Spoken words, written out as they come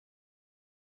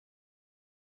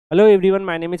Hello everyone,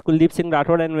 my name is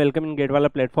𝐂𝐨𝐮𝐫𝐬𝐞 and welcome in Wallah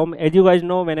platform. As you guys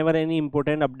know, whenever any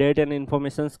important update and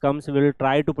information comes, we will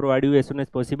try to provide you as soon as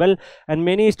possible. And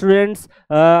many students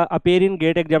appear in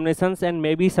GATE examinations, and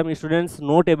maybe some students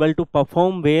not able to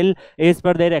perform well as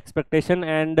per their expectation,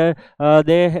 and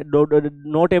they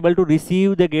not able to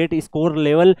receive the GATE score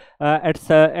level at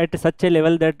such a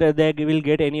level that they will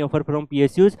get any offer from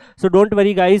PSUs. So don't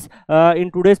worry guys,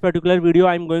 in today's particular video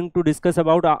I am going to discuss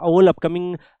about all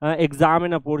upcoming exam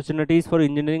and opportunities for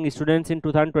engineering students in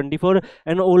 2024.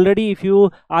 And already if you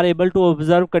are able to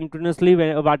observe continuously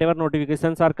whatever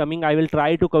notifications are coming, I will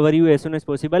try to cover you as soon as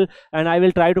possible, and I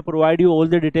will try to provide you all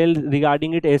the details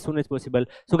regarding it as soon as possible.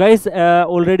 So guys,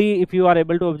 already if you are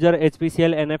able to observe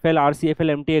HPCL, NFL,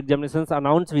 RCFL, MT examinations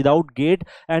announced without GATE,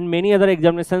 and many other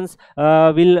examinations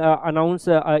will announce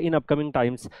in upcoming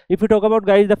times. If you talk about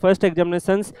guys the first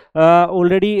examinations,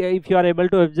 already if you are able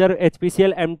to observe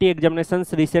HPCL MT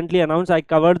examinations recently announced, I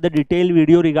covered the detailed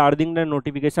video regarding the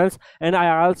notifications, and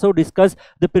I also discussed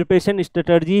the preparation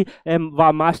strategy and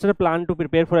master plan to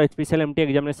prepare for HPCL MT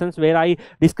examinations, where I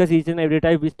discuss each and every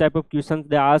type, which type of questions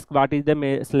they ask, what is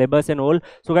the syllabus and all.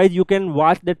 So guys, you can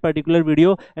watch that particular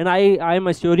video, and I am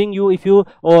assuring you, if you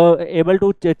are able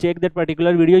to check that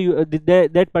particular video,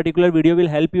 that particular video will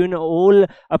help you in all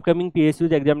upcoming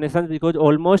PSUs examinations, because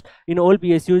almost in all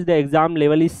PSUs the exam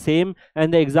level is same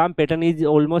and the exam pattern is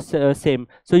almost same.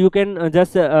 So you can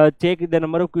just check the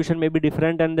number of question may be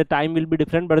different and the time will be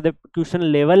different, but the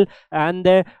question level and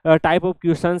the type of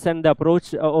questions and the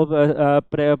approach of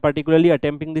particularly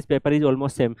attempting this paper is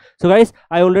almost same. So guys,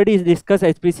 I already discussed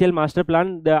HPCL master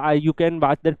plan. You can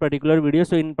watch that particular video.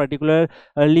 So in particularly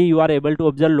you are able to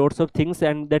observe lots of things,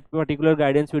 and that particular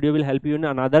guidance video will help you in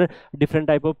another different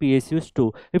type of PSUs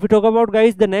too. If you talk about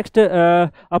guys the next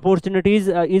opportunities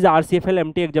is RCFL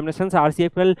MT examinations.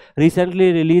 RCFL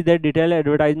recently released their detailed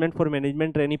advertisement for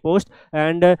management trainee post,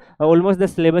 and almost the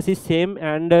syllabus is same,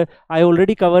 and I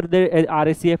already covered the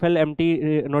RCFL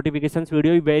MT notifications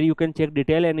video, where you can check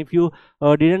detail, and if you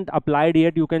didn't apply it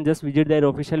yet, you can just visit their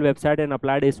official website and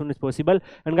apply it as soon as possible.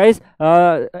 And guys,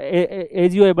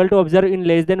 as you are able to observe, in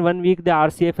less than 1 week the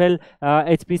RCFL,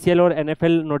 HPCL or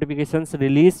NFL notifications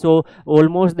release, so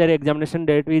almost their examination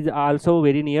date is also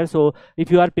very near. So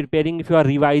if you are preparing, if you are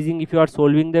revising, if you are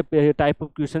solving the type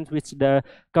of questions which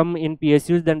come in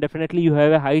PSUs, then definitely you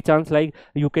have a high chance like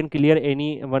you can clear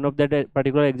any one of that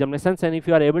particular examinations. And if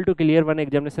you are able to clear one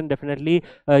examination, definitely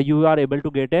you are able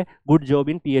to get a good job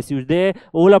in PSUs. They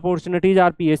all opportunities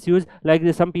are PSUs, like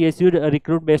some PSUs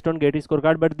recruit based on GATE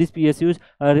scorecard, but these PSUs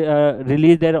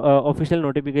release their official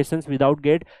notifications without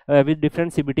GATE with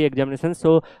different CBT examinations.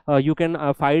 So you can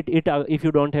fight it if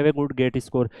you don't have a good GATE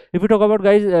score. If you talk about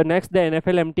guys, next the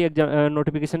NFL MT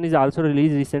notification is also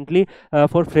released recently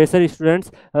for fresher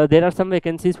students. There are some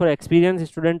vacancies for experienced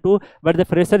student too, but the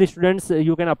fresher students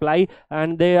you can apply,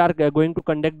 and they are going to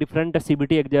conduct different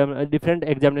CBT different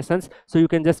examinations, so you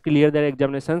can just clear their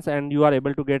examinations and you are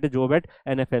able to get a job at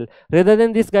NFL. Rather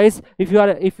than this guys,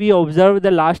 if we observe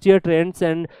the last year trends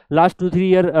and last 2-3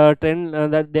 year trend,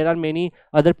 that there are many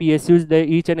other PSUs, they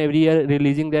each and every year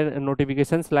releasing their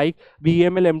notifications, like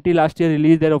BEML MT last year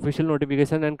released their official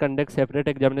notification and conduct separate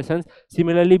examinations.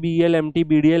 Similarly BEL MT,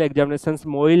 BDL examinations,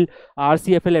 MOIL,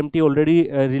 RCFL MT already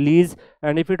released.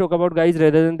 And if we talk about guys,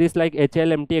 rather than this, like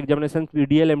HL MT examinations,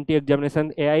 BDL MT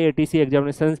examinations, AIATC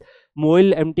examinations,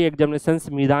 MOIL MT examinations,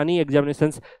 Midani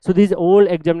examinations, so these all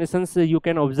examinations you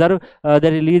can observe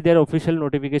they release their official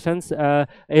notifications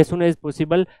as soon as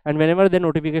possible. And whenever the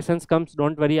notifications comes,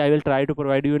 don't worry, I will try to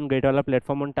provide you in Wallah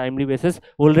platform on timely basis.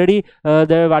 Already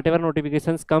the whatever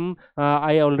notifications come,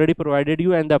 I already provided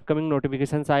you, and the upcoming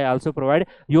notifications I also provide.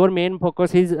 Your main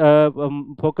focus is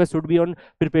focus should be on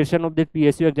preparation of the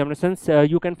PSU examinations.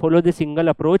 You can follow the single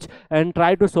approach and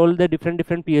try to solve the different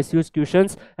PSUs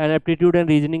questions and aptitude and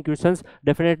reasoning questions.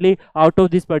 Definitely out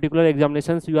of these particular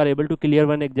examinations you are able to clear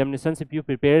one examinations if you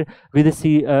prepare with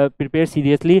prepare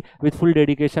seriously with full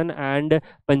dedication and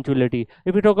punctuality.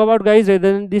 If we talk about guys,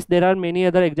 rather than this, there are many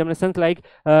other examinations, like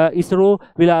ISRO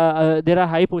will there are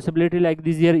high possibility like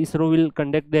this year ISRO will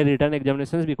conduct their written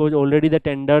examinations, because already the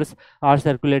tenders are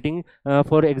circulating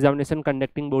for examination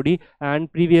conducting body.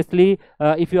 And previously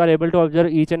if you are able to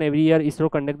observe, each and every year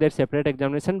ISRO conduct their separate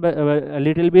examination, but a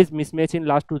little bit mismatch in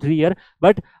last 2-3 years,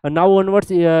 but now onwards,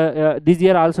 this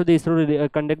year also the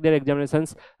ISRO conduct their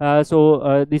examinations. There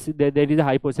is a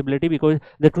high possibility, because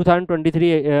the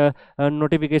 2023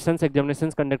 notifications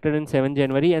examinations conducted in 7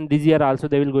 January, and this year also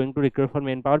they will going to recruit for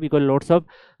manpower, because lots of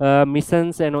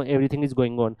missions and everything is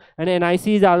going on. And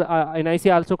NIC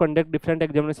also conduct different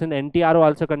examinations, NTRO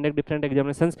also conduct different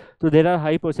examinations. So there are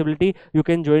high possibility you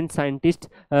can join scientist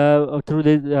through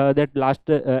that last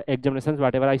examinations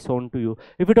whatever I shown to you.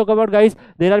 If we talk about, guys,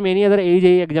 there are many other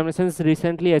AJE examinations.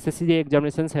 Recently SSC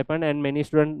examinations happened, and many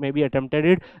students maybe attempted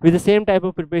it. With the same type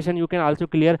of preparation you can also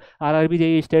clear RRB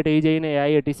JE, state AJE, and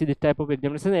AIATC, this type of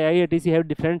examination. AIATC have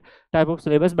different type of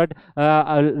syllabus, but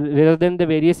rather than the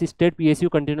various state PSU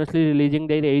continuously releasing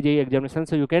their AJE examination,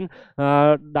 so you can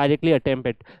directly attempt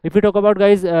it. If we talk about,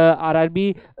 guys,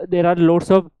 RRB, there are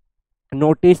lots of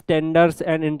notice, tenders,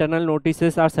 and internal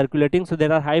notices are circulating. So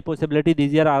there are high possibility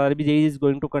this year RRB JE is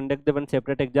going to conduct the one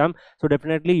separate exam. So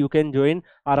definitely you can join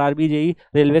RRB JE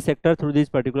railway sector through this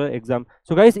particular exam.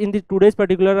 So guys, in this today's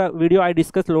particular video I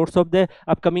discuss lots of the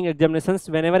upcoming examinations.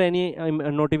 Whenever any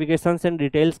notifications and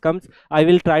details comes, I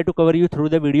will try to cover you through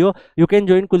the video. You can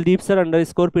join Kuldeep sir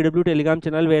 _PW Telegram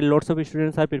channel, where lots of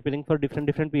students are preparing for different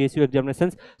PSU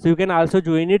examinations. So you can also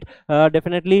join it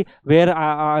definitely, where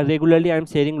regularly I am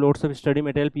sharing lots of study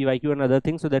material, PYQ and other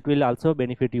things, so that will also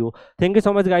benefit you. Thank you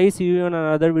so much, guys. See you on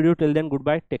another video. Till then,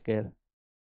 goodbye, take care.